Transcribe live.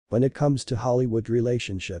When it comes to Hollywood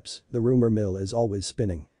relationships, the rumor mill is always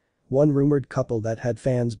spinning. One rumored couple that had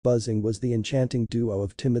fans buzzing was the enchanting duo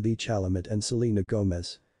of Timothee Chalamet and Selena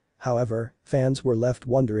Gomez. However, fans were left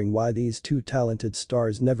wondering why these two talented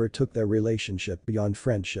stars never took their relationship beyond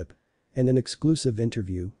friendship. In an exclusive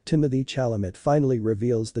interview, Timothee Chalamet finally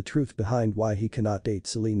reveals the truth behind why he cannot date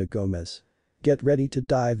Selena Gomez. Get ready to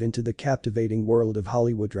dive into the captivating world of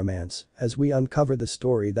Hollywood romance as we uncover the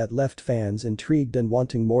story that left fans intrigued and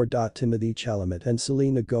wanting more. Timothee Chalamet and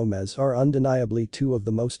Selena Gomez are undeniably two of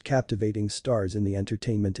the most captivating stars in the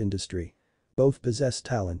entertainment industry. Both possess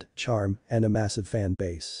talent, charm, and a massive fan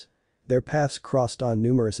base. Their paths crossed on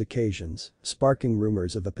numerous occasions, sparking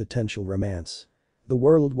rumors of a potential romance. The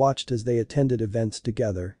world watched as they attended events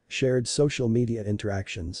together, shared social media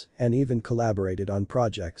interactions, and even collaborated on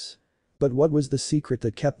projects. But what was the secret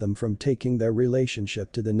that kept them from taking their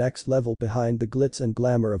relationship to the next level? Behind the glitz and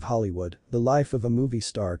glamour of Hollywood, the life of a movie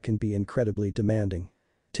star can be incredibly demanding.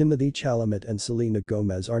 Timothee Chalamet and Selena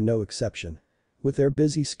Gomez are no exception. With their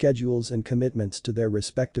busy schedules and commitments to their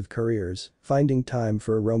respective careers, finding time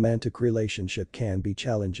for a romantic relationship can be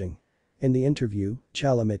challenging. In the interview,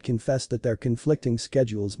 Chalamet confessed that their conflicting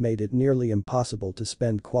schedules made it nearly impossible to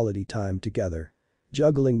spend quality time together.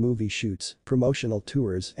 Juggling movie shoots, promotional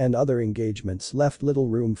tours, and other engagements left little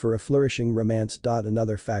room for a flourishing romance.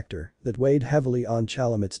 Another factor that weighed heavily on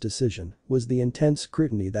Chalamet's decision was the intense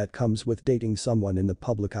scrutiny that comes with dating someone in the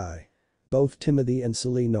public eye. Both Timothee and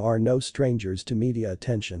Selena are no strangers to media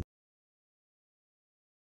attention,